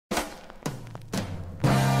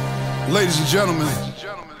Ladies and gentlemen,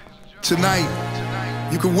 tonight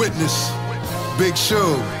you can witness Big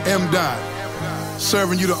Shug, M.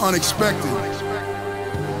 serving you the unexpected.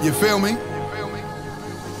 You feel me?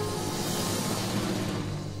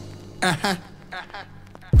 Uh-huh.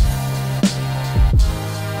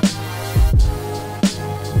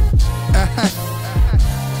 Uh-huh.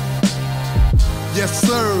 Yes,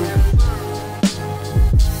 sir.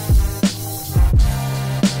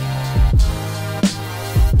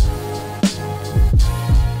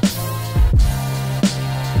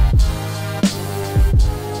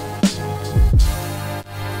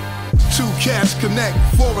 Cats connect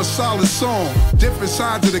for a solid song. Different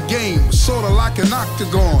sides of the game, sorta like an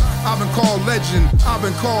octagon. I've been called legend, I've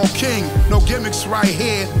been called king. No gimmicks right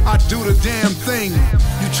here, I do the damn thing.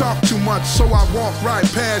 You talk too much, so I walk right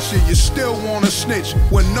past you. You still wanna snitch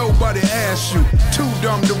when nobody asks you. Too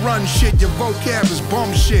dumb to run shit, your vocab is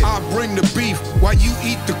bum shit. I bring the beef while you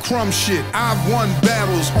eat the crumb shit. I've won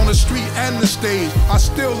battles on the street and the stage. I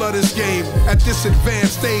still love this game at this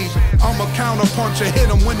advanced stage. I'm a counterpuncher, hit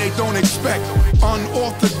them when they don't expect.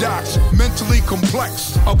 Unorthodox, mentally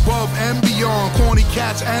complex, above and beyond corny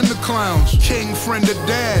cats and the clowns. King, friend, or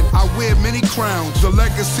dad, I wear many crowns. The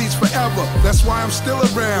legacy's forever, that's why I'm still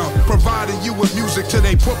around, providing you with music till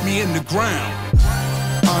they put me in the ground.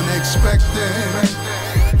 Unexpected,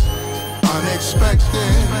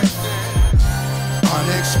 unexpected,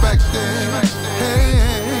 unexpected, hey,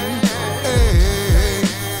 hey,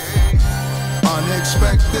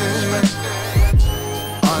 unexpected.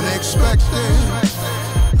 Unexpected,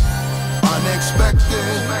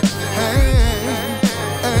 unexpected, hey,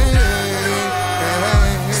 hey,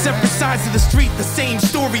 hey. Separate sides of the street, the same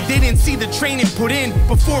story. They didn't see the training put in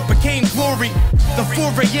before it became glory. The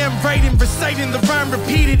 4 a.m. writing, reciting the rhyme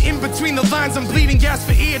repeated. In between the lines, I'm bleeding gas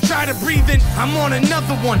for air, try to breathe in. I'm on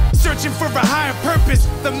another one, searching for a higher purpose.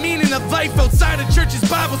 The meaning of life outside of church's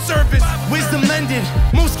Bible service. Wisdom lended,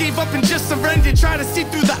 most gave up and just surrendered. Try to see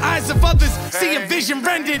through the eyes of others, see a vision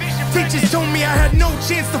rendered. Teachers told me I had no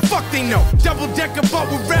chance, the fuck they know. Double-decker but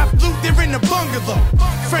with rap loot, they're in a bungalow.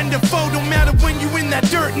 Friend or foe, don't matter when you in that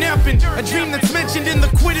dirt napping. A dream that's mentioned in the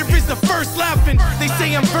quitter is the first laughing. They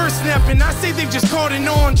say I'm verse snapping, I say they've just caught it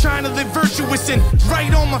on. Trying to live virtuous and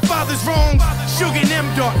right on my father's wrongs. Shug and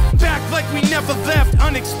M-Dot, back like we never left.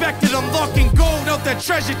 Unexpected, unlocking gold out that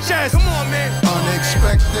treasure chest. Come on, man.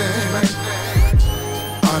 Unexpected,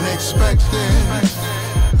 unexpected,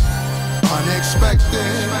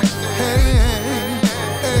 unexpected, hey,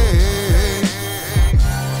 hey,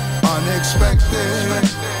 unexpected,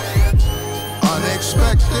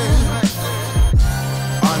 unexpected,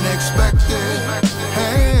 unexpected, hey.